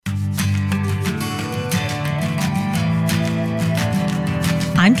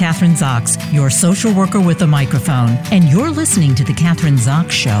I'm Kathryn Zox, your social worker with a microphone, and you're listening to The Kathryn Zox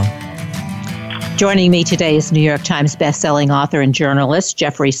Show. Joining me today is New York Times bestselling author and journalist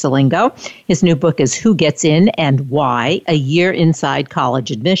Jeffrey Selingo. His new book is Who Gets In and Why? A Year Inside College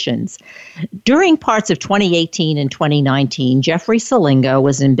Admissions. During parts of 2018 and 2019, Jeffrey Selingo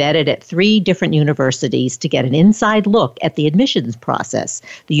was embedded at 3 different universities to get an inside look at the admissions process: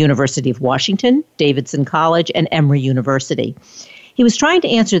 the University of Washington, Davidson College, and Emory University. He was trying to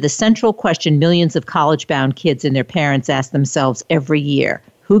answer the central question millions of college-bound kids and their parents ask themselves every year: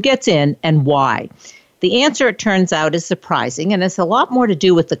 who gets in and why? The answer, it turns out, is surprising, and it's a lot more to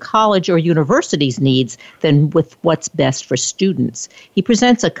do with the college or university's needs than with what's best for students. He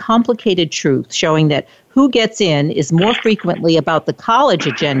presents a complicated truth showing that who gets in is more frequently about the college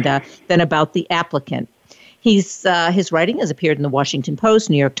agenda than about the applicant. His writing has appeared in the Washington Post,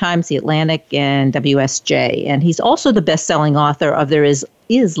 New York Times, the Atlantic, and WSJ. And he's also the best-selling author of There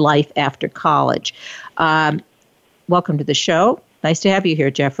Is Life After College. Welcome to the show. Nice to have you here,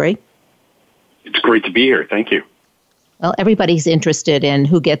 Jeffrey. It's great to be here. Thank you. Well, everybody's interested in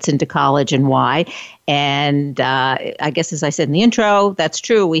who gets into college and why. And I guess, as I said in the intro, that's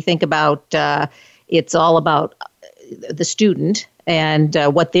true. We think about it's all about the student and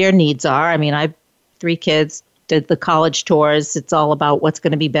what their needs are. I mean, I've 3 kids, did the college tours. It's all about what's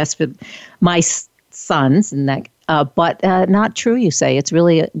going to be best for my sons, and that. But not true, you say. It's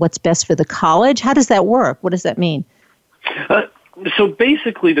really what's best for the college. How does that work? What does that mean? So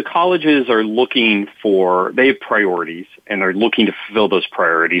basically, the colleges are they have priorities, and they're looking to fulfill those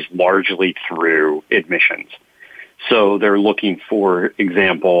priorities largely through admissions. So they're looking, for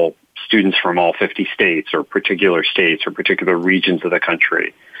example, students from all 50 states or particular regions of the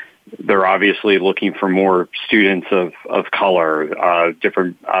country. They're obviously looking for more students of color,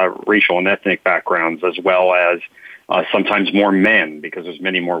 different racial and ethnic backgrounds, as well as sometimes more men, because there's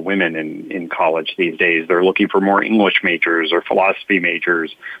many more women in college these days. They're looking for more English majors or philosophy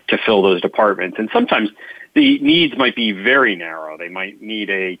majors to fill those departments. And sometimes the needs might be very narrow. They might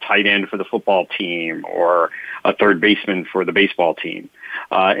need a tight end for the football team or a third baseman for the baseball team.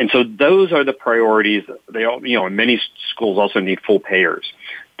 And so those are the priorities. They all, and many schools also need full payers.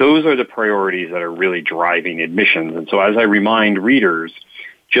 Those are the priorities that are really driving admissions. And so as I remind readers,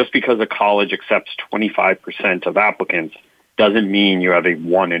 just because a college accepts 25% of applicants doesn't mean you have a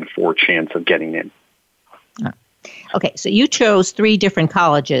 1 in 4 chance of getting in. Okay, so you chose 3 different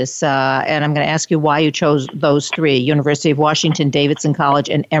colleges, and I'm going to ask you why you chose those 3: University of Washington, Davidson College,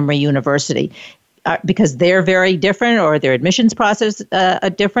 and Emory University. Because they're very different, or their admissions process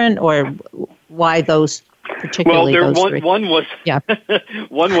different, or why those particularly those 3? One was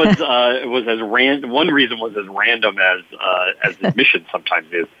one was as random. One reason was as random as admission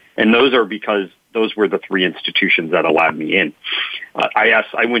sometimes is, and those are because those were the 3 institutions that allowed me in.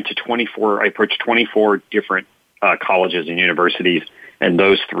 I went to 24. I approached 24 different colleges and universities, and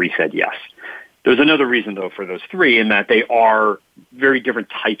those 3 said yes. There's another reason, though, for those 3, in that they are very different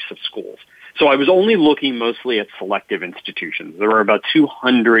types of schools. So I was only looking mostly at selective institutions. There are about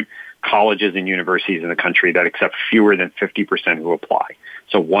 200 colleges and universities in the country that accept fewer than 50% who apply.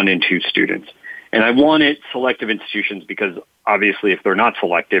 So 1 in 2 students. And I wanted selective institutions because obviously if they're not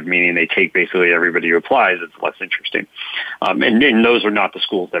selective, meaning they take basically everybody who applies, it's less interesting. And those are not the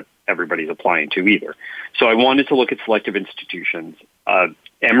schools that everybody's applying to either. So I wanted to look at selective institutions.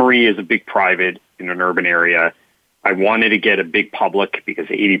 Emory is a big private in an urban area. I wanted to get a big public because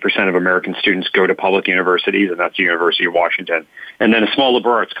 80% of American students go to public universities, and that's the University of Washington, and then a small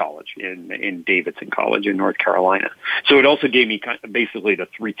liberal arts college in Davidson College in North Carolina. So it also gave me basically the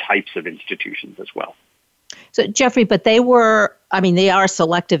 3 types of institutions as well. So, Jeffrey, but they are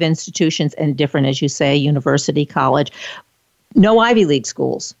selective institutions and different, as you say, university, college. No Ivy League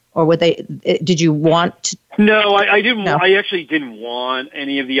schools. Or were they? Did you want to? No, I didn't. No. I actually didn't want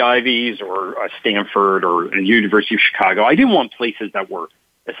any of the Ivies or Stanford or the University of Chicago. I didn't want places that were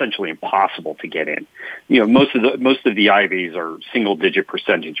essentially impossible to get in. Most of the Ivies are single-digit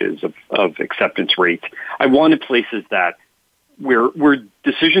percentages of acceptance rates. I wanted places that where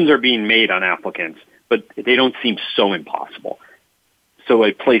decisions are being made on applicants, but they don't seem so impossible. So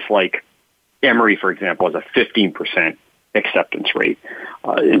a place like Emory, for example, has a 15% acceptance rate.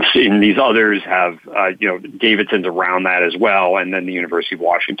 And these others have, Davidson's around that as well, and then the University of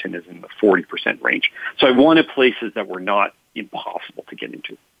Washington is in the 40% range. So I wanted places that were not impossible to get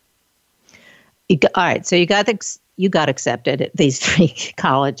into. All right, so you got accepted at these 3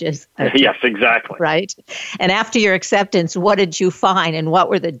 colleges. Yes, exactly. Right. And after your acceptance, what did you find, and what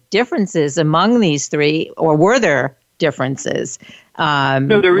were the differences among these 3, or were there differences.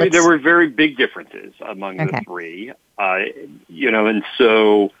 No, there were very big differences among the three. And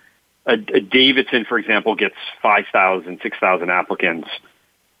so a Davidson, for example, gets 5,000, 6,000 applicants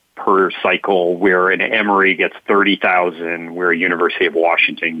per cycle, where an Emory gets 30,000, where a University of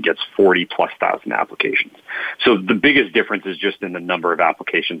Washington gets 40,000+ applications. So the biggest difference is just in the number of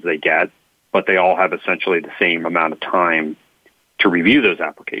applications they get, but they all have essentially the same amount of time to review those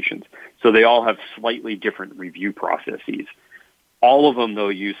applications. So they all have slightly different review processes. All of them, though,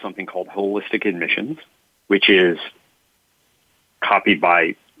 use something called holistic admissions, which is copied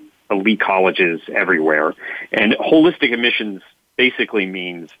by elite colleges everywhere. And holistic admissions basically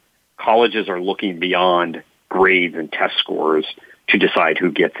means colleges are looking beyond grades and test scores to decide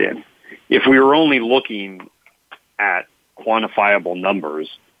who gets in. If we were only looking at quantifiable numbers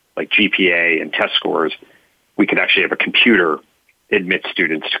like GPA and test scores, we could actually have a computer admit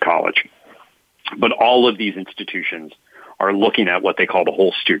students to college. But all of these institutions are looking at what they call the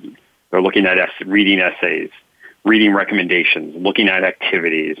whole student. They're looking at reading essays, reading recommendations, looking at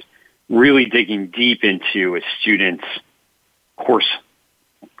activities, really digging deep into a student's course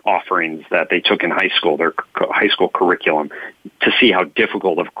offerings that they took in high school, their high school curriculum, to see how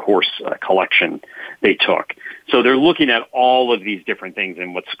difficult of course collection they took. So they're looking at all of these different things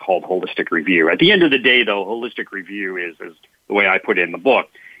in what's called holistic review. At the end of the day, though, holistic review is the way I put it in the book.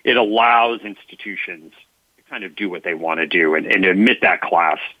 It allows institutions to kind of do what they want to do and admit that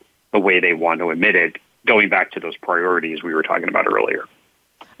class the way they want to admit it, going back to those priorities we were talking about earlier.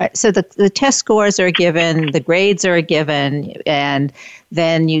 So the test scores are given, the grades are given, and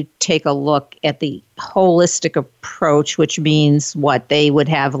then you take a look at the holistic approach, which means what they would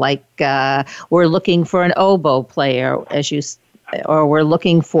have, like we're looking for an oboe player, or we're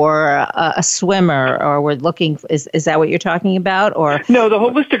looking for a swimmer, or we're looking. Is that what you're talking about? Or no, the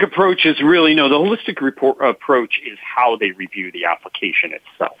holistic approach is really the holistic approach is how they review the application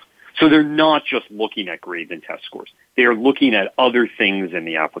itself. So they're not just looking at grades and test scores. They are looking at other things in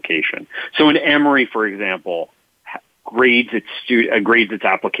the application. So in Emory, for example, grades its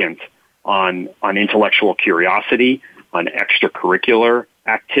applicants on intellectual curiosity, on extracurricular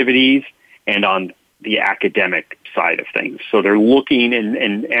activities, and on the academic side of things. So they're looking,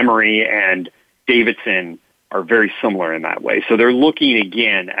 and Emory and Davidson are very similar in that way. So they're looking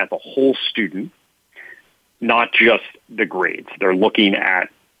again at the whole student, not just the grades. They're looking at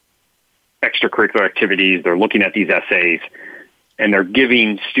extracurricular activities. They're looking at these essays, and they're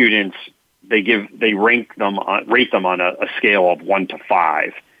giving students. They rate them on a scale of 1 to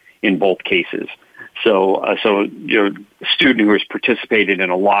 5 in both cases. So a student who has participated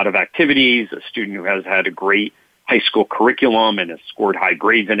in a lot of activities, a student who has had a great high school curriculum and has scored high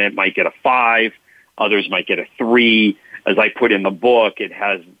grades in it might get a 5. Others might get a 3. As I put in the book, it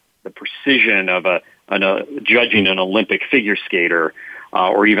has the precision of judging an Olympic figure skater.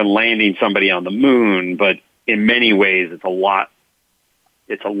 Or even landing somebody on the moon, but in many ways it's a lot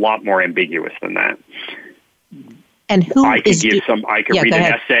more ambiguous than that. And I could read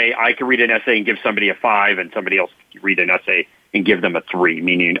an essay. I could read an essay and give somebody a 5, and somebody else could read an essay and give them a 3,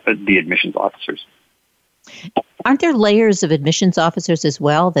 meaning the admissions officers. Aren't there layers of admissions officers as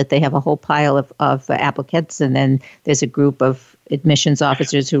well, that they have a whole pile of applicants, and then there's a group of admissions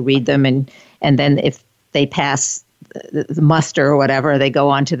officers who read them, and then if they pass the muster or whatever, they go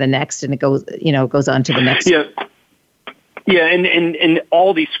on to the next, and it goes on to the next. Yeah, and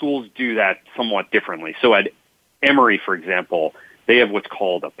all these schools do that somewhat differently. So at Emory, for example, they have what's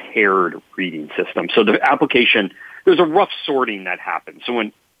called a paired reading system. So the application, there's a rough sorting that happens. So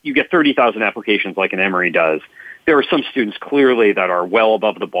when you get 30,000 applications like an Emory does, there are some students clearly that are well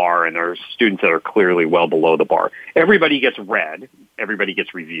above the bar, and there are students that are clearly well below the bar. Everybody gets read. Everybody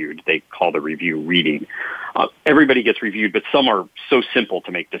gets reviewed. They call the review reading. Everybody gets reviewed, but some are so simple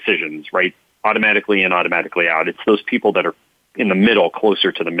to make decisions, right? Automatically in, automatically out. It's those people that are in the middle,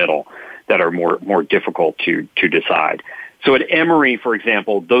 closer to the middle, that are more difficult to decide. So at Emory, for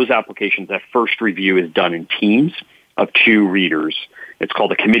example, those applications, that first review is done in teams of 2 readers. It's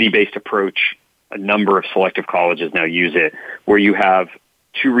called a committee-based approach. A number of selective colleges now use it, where you have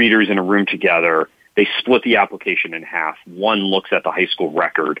 2 readers in a room together. They split the application in half. One looks at the high school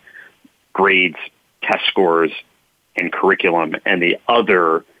record, grades, test scores, and curriculum, and the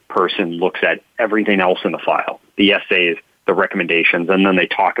other person looks at everything else in the file, the essays, the recommendations, and then they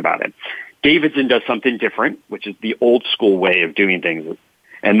talk about it. Davidson does something different, which is the old school way of doing things,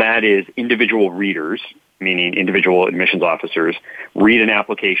 and that is individual readers, meaning individual admissions officers, read an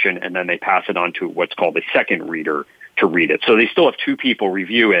application, and then they pass it on to what's called a second reader to read it. So they still have 2 people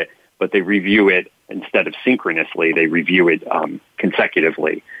review it, but they review it instead of synchronously, they review it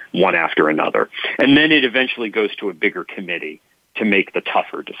consecutively one after another. And then it eventually goes to a bigger committee to make the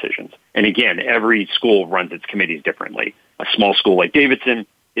tougher decisions. And again, every school runs its committees differently. A small school like Davidson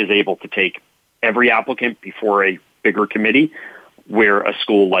is able to take every applicant before a bigger committee, where a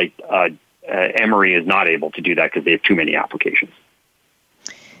school like Emory is not able to do that because they have too many applications.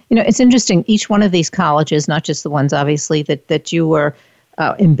 You know, it's interesting. Each one of these colleges, not just the ones obviously that you were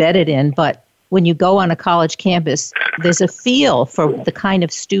embedded in, but when you go on a college campus, there's a feel for the kind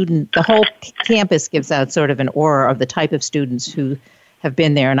of student. The whole campus gives out sort of an aura of the type of students who have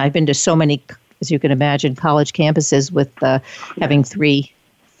been there. And I've been to so many, as you can imagine, college campuses with having three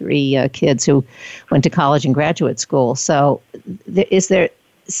kids who went to college and graduate school. So is there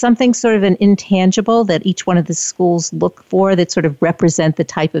something sort of an intangible that each one of the schools look for that sort of represent the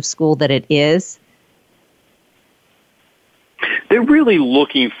type of school that it is? They're really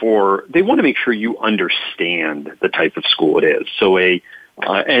looking for, they want to make sure you understand the type of school it is. So an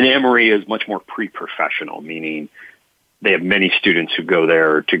Emory is much more pre-professional, meaning they have many students who go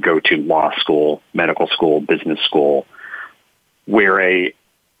there to go to law school, medical school, business school, where a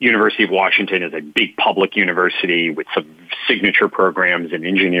University of Washington is a big public university with some signature programs in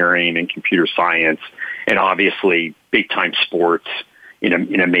engineering and computer science, and obviously big-time sports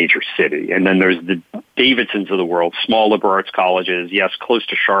in a major city. And then there's the Davidsons of the world, small liberal arts colleges, yes, close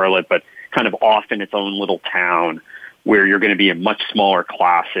to Charlotte, but kind of off in its own little town where you're going to be in much smaller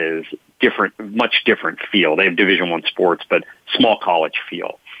classes, much different feel. They have Division I sports, but small college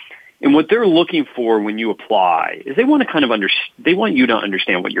feel. And what they're looking for when you apply is they want to kind of they want you to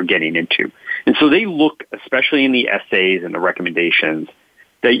understand what you're getting into. And so they look, especially in the essays and the recommendations,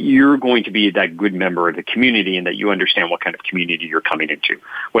 that you're going to be that good member of the community and that you understand what kind of community you're coming into,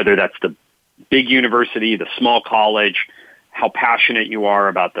 whether that's the big university, the small college, how passionate you are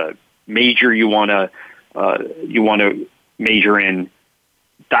about the major you want to major in.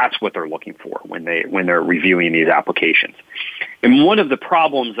 That's what they're looking for when they're reviewing these applications. And one of the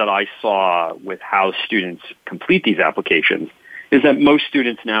problems that I saw with how students complete these applications is that most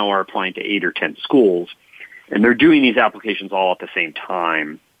students now are applying to 8 or 10 schools, and they're doing these applications all at the same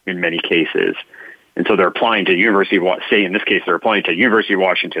time in many cases. And so they're applying to say in this case, they're applying to University of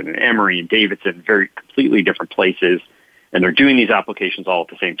Washington and Emory and Davidson, very completely different places, and they're doing these applications all at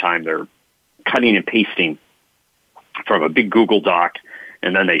the same time. They're cutting and pasting from a big Google Doc,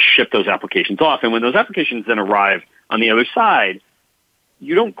 and then they ship those applications off. And when those applications then arrive on the other side,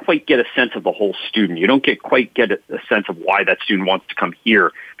 you don't quite get a sense of the whole student. You don't quite get a sense of why that student wants to come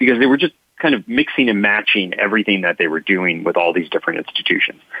here, because they were just kind of mixing and matching everything that they were doing with all these different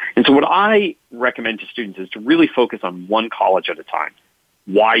institutions. And so what I recommend to students is to really focus on one college at a time.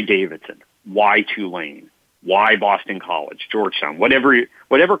 Why Davidson? Why Tulane? Why Boston College, Georgetown,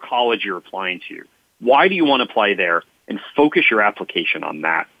 whatever college you're applying to? Why do you want to apply there? And focus your application on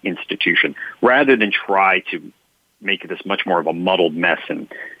that institution rather than try to make this much more of a muddled mess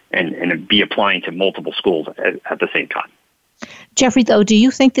and be applying to multiple schools at the same time. Jeffrey, though, do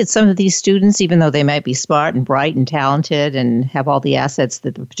you think that some of these students, even though they might be smart and bright and talented and have all the assets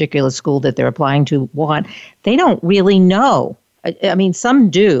that the particular school that they're applying to want, they don't really know? I mean, some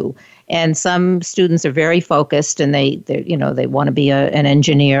do, and some students are very focused, and they want to be an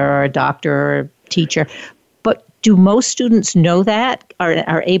engineer or a doctor or a teacher. But do most students know that,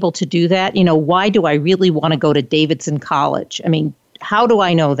 are able to do that? You know, why do I really want to go to Davidson College? I mean, how do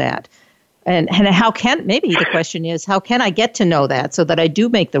I know that? And maybe the question is, how can I get to know that so that I do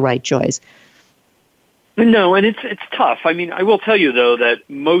make the right choice? No, and it's tough. I mean, I will tell you, though, that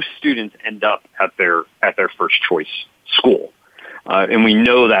most students end up at their first choice school. And we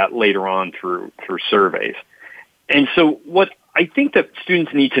know that later on through surveys. And so what I think that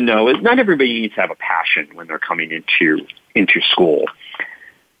students need to know is not everybody needs to have a passion when they're coming into school.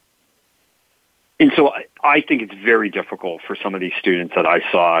 And so I think it's very difficult for some of these students that I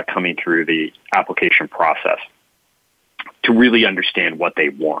saw coming through the application process to really understand what they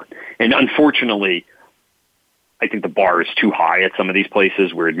want. And unfortunately, I think the bar is too high at some of these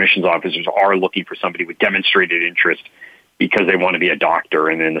places where admissions officers are looking for somebody with demonstrated interest because they want to be a doctor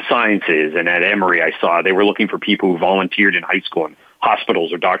and in the sciences. And at Emory, I saw they were looking for people who volunteered in high school in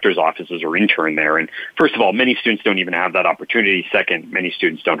hospitals or doctors' offices or intern there. And first of all, many students don't even have that opportunity. Second, many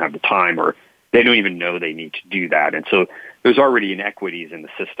students don't have the time, or they don't even know they need to do that. And so there's already inequities in the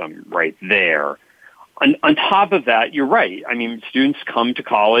system right there. On top of that, you're right. I mean, students come to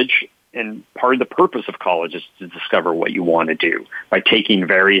college, and part of the purpose of college is to discover what you want to do by taking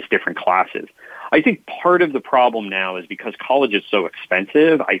various different classes. I think part of the problem now is because college is so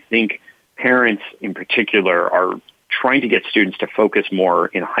expensive, I think parents in particular are trying to get students to focus more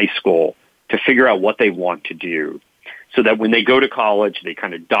in high school to figure out what they want to do. so that when they go to college, they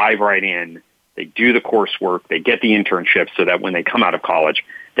kind of dive right in, they do the coursework, they get the internship so that when they come out of college,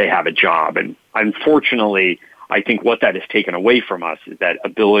 they have a job. And unfortunately, I think what that has taken away from us is that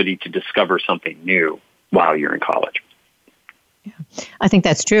ability to discover something new while you're in college. Yeah, I think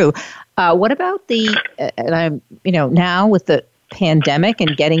that's true. What about now with the pandemic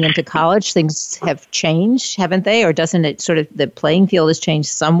and getting into college, things have changed, haven't they? Or doesn't it sort of, the playing field has changed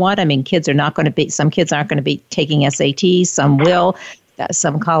somewhat? I mean, some kids aren't going to be taking SATs, some will.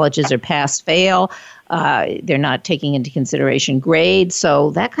 Some colleges are pass-fail. They're not taking into consideration grades. So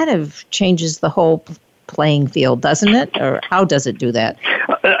that kind of changes the whole playing field, doesn't it? Or how does it do that?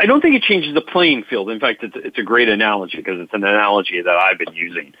 I don't think it changes the playing field. In fact, it's a great analogy because it's an analogy that I've been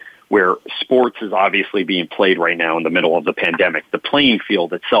using, where sports is obviously being played right now in the middle of the pandemic. The playing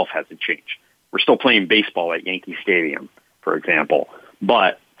field itself hasn't changed. We're still playing baseball at Yankee Stadium, for example,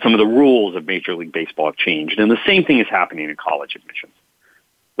 but some of the rules of Major League Baseball have changed, and the same thing is happening in college admissions.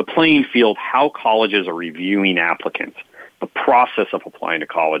 The playing field, how colleges are reviewing applicants, the process of applying to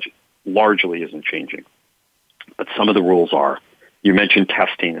college largely isn't changing. But some of the rules are. You mentioned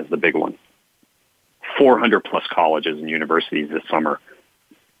testing as the big one. 400 plus colleges and universities this summer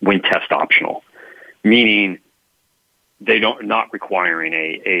went test optional, meaning they not requiring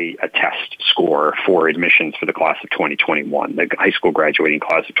a test score for admissions for the class of 2021, the high school graduating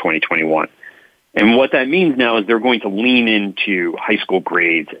class of 2021. And what that means now is they're going to lean into high school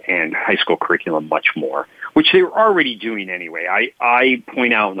grades and high school curriculum much more, which they were already doing anyway. I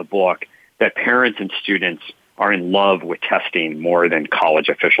point out in the book that parents and students are in love with testing more than college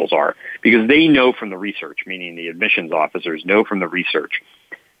officials are, because they know from the research, meaning the admissions officers know from the research,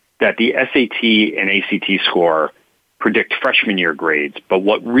 that the SAT and ACT score predict freshman year grades, but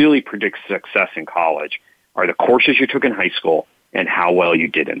what really predicts success in college are the courses you took in high school and how well you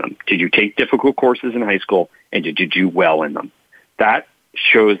did in them. Did you take difficult courses in high school, and did you do well in them? That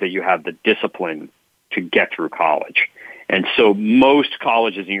shows that you have the discipline to get through college. And so most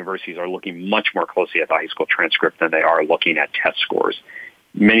colleges and universities are looking much more closely at the high school transcript than they are looking at test scores.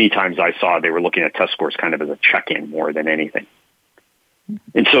 Many times I saw they were looking at test scores kind of as a check-in more than anything.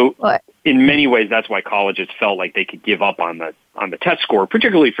 And so in many ways, that's why colleges felt like they could give up on the test score,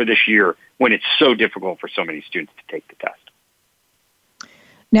 particularly for this year when it's so difficult for so many students to take the test.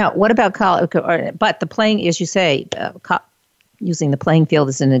 Now, what about college? But the playing, as you say, using the playing field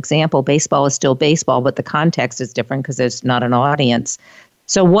as an example, baseball is still baseball, but the context is different because there's not an audience.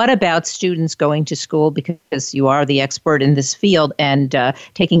 So what about students going to school, because you are the expert in this field, and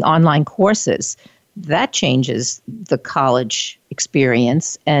taking online courses? That changes the college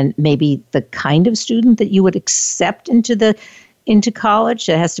experience and maybe the kind of student that you would accept into college.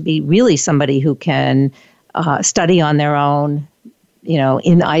 It has to be really somebody who can study on their own,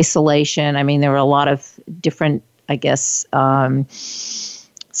 in isolation. I mean, there are a lot of different, I guess,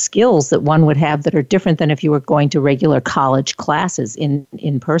 skills that one would have that are different than if you were going to regular college classes,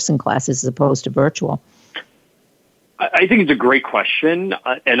 in-person classes as opposed to virtual. I think it's a great question,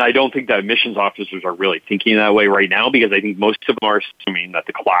 and I don't think that admissions officers are really thinking that way right now, because I think most of them are assuming that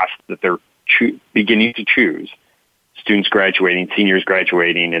the class that they're beginning to choose, students graduating, seniors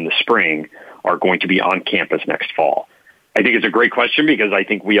graduating in the spring, are going to be on campus next fall. I think it's a great question because I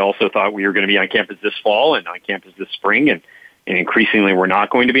think we also thought we were going to be on campus this fall and on campus this spring, and increasingly we're not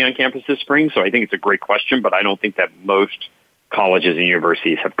going to be on campus this spring. So I think it's a great question, but I don't think that most colleges and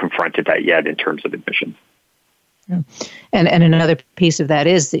universities have confronted that yet in terms of admissions. Yeah. And another piece of that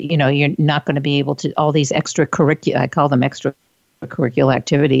is that, you're not going to be able to, all these extracurricular, I call them extracurricular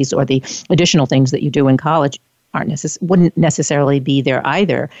activities, or the additional things that you do in college wouldn't necessarily be there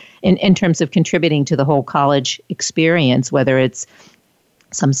either in terms of contributing to the whole college experience, whether it's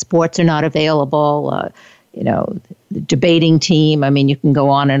some sports are not available, the debating team. I mean, you can go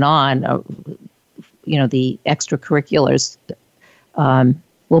on and on. The extracurriculars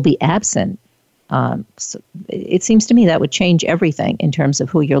will be absent. So it seems to me that would change everything in terms of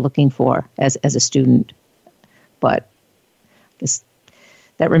who you're looking for as a student. But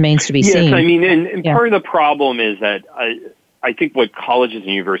that remains to be seen. Yes, I mean, and part of the problem is that I think what colleges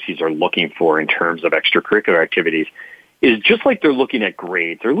and universities are looking for in terms of extracurricular activities is just like they're looking at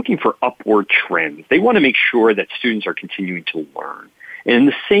grades. They're looking for upward trends. They want to make sure that students are continuing to learn. And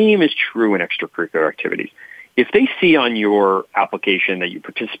the same is true in extracurricular activities. If they see on your application that you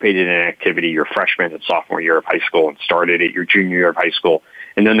participated in an activity your freshman and sophomore year of high school and started at your junior year of high school,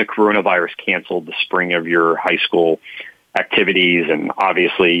 and then the coronavirus canceled the spring of your high school activities, and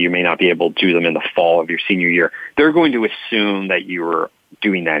obviously you may not be able to do them in the fall of your senior year, they're going to assume that you were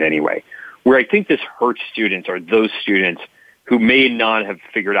doing that anyway. Where I think this hurts students are those students who may not have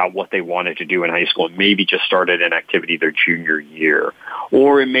figured out what they wanted to do in high school and maybe just started an activity their junior year.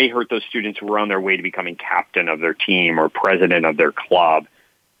 Or it may hurt those students who are on their way to becoming captain of their team or president of their club.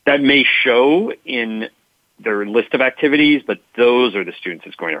 That may show in their list of activities, but those are the students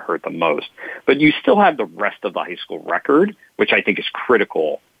it's going to hurt the most. But you still have the rest of the high school record, which I think is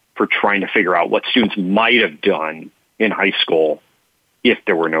critical for trying to figure out what students might have done in high school if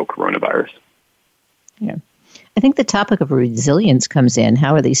there were no coronavirus. Yeah. I think the topic of resilience comes in.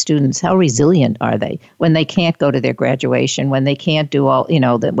 How are these students, how resilient are they when they can't go to their graduation, when they can't do all,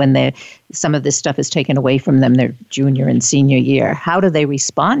 when some of this stuff is taken away from them their junior and senior year? How do they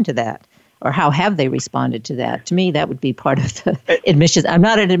respond to that? Or how have they responded to that? To me, that would be part of the admissions. I'm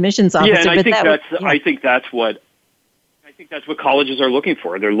not an admissions officer, and I think that's what colleges are looking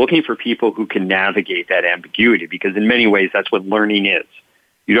for. They're looking for people who can navigate that ambiguity, because in many ways that's what learning is.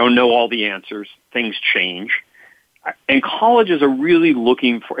 You don't know all the answers. Things change. And colleges are really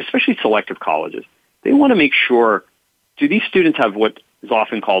looking for, especially selective colleges, they want to make sure, do these students have what is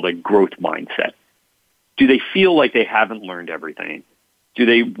often called a growth mindset? Do they feel like they haven't learned everything? Do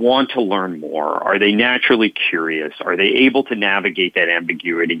they want to learn more? Are they naturally curious? Are they able to navigate that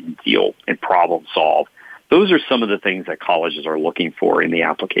ambiguity and deal and problem solve? Those are some of the things that colleges are looking for in the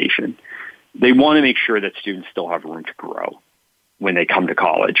application. They want to make sure that students still have room to grow when they come to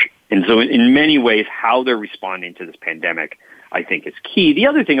college. And so in many ways, how they're responding to this pandemic, I think, is key. The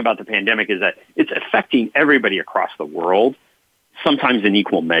other thing about the pandemic is that it's affecting everybody across the world, sometimes in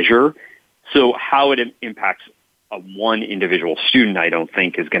equal measure. So how it impacts one individual student, I don't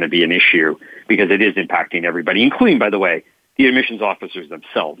think, is going to be an issue, because it is impacting everybody, including, by the way, the admissions officers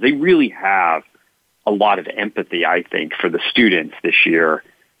themselves. They really have a lot of empathy, I think, for the students this year,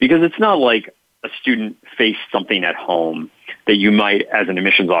 because it's not like a student faced something at home that you might, as an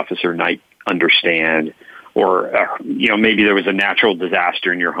admissions officer, might understand, or maybe there was a natural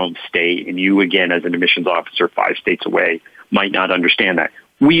disaster in your home state, and you, again, as an admissions officer 5 states away, might not understand that.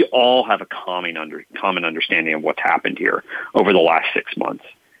 We all have a common understanding of what's happened here over the last 6 months.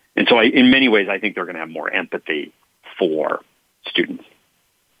 And so in many ways, I think they're going to have more empathy for students.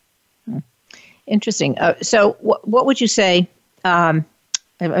 Interesting. So what would you say, I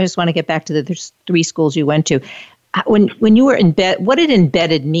just want to get back to there's 3 schools you went to. When you were in bed, what did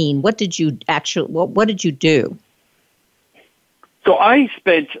embedded mean? What did you do? So I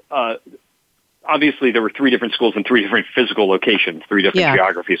spent, obviously there were 3 different schools in 3 different physical locations, 3 different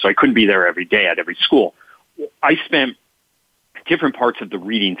geographies, so I couldn't be there every day at every school. I spent different parts of the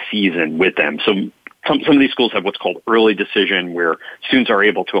reading season with them. So some of these schools have what's called early decision, where students are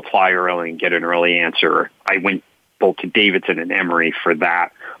able to apply early and get an early answer. I went both to Davidson and Emory for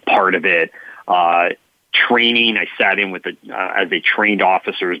that part of it. Training, I sat in with as they trained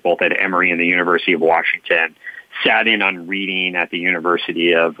officers both at Emory and the University of Washington, sat in on reading at the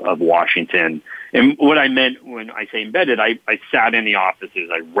University of Washington. And what I meant when I say embedded, I sat in the offices,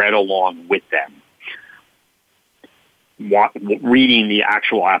 I read along with them, reading the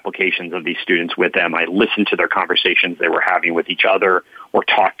actual applications of these students with them. I listened to their conversations they were having with each other, or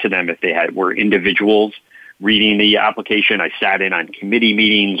talked to them if they were individuals reading the application. I sat in on committee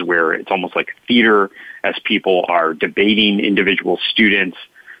meetings where it's almost like theater as people are debating individual students.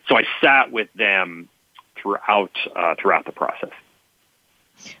 So I sat with them throughout the process.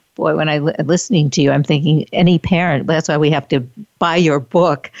 Boy, when I'm listening to you, I'm thinking any parent, that's why we have to buy your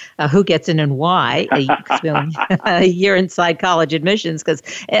book, Who Gets In and Why, a year inside college admissions, because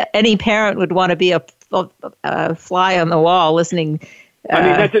any parent would want to be a fly on the wall listening.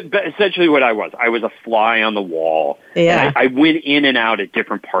 That's essentially what I was. I was a fly on the wall. Yeah. And I went in and out at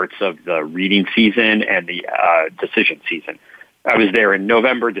different parts of the reading season and the decision season. I was there in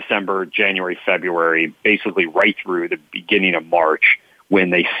November, December, January, February, basically right through the beginning of March, when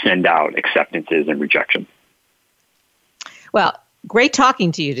they send out acceptances and rejections. Well, great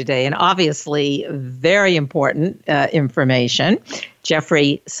talking to you today, and obviously very important information.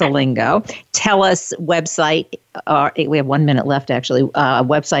 Jeffrey Selingo, tell us website, we have 1 minute left actually,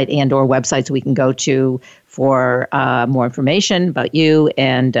 website and or websites we can go to for more information about you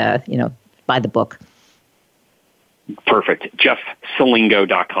and, buy the book. Perfect.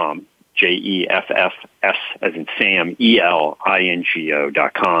 JeffSelingo.com. JEFFS as in Sam, ELINGO.com.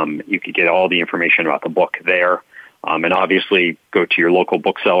 You could get all the information about the book there. And obviously go to your local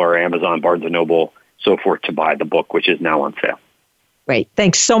bookseller, Amazon, Barnes & Noble, so forth, to buy the book, which is now on sale. Great.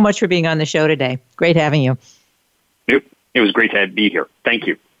 Thanks so much for being on the show today. Great having you. Yep. It was great to be here. Thank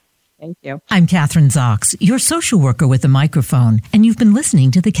you. Thank you. I'm Kathryn Zox, your social worker with a microphone, and you've been listening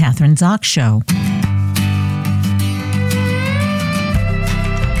to The Kathryn Zox Show.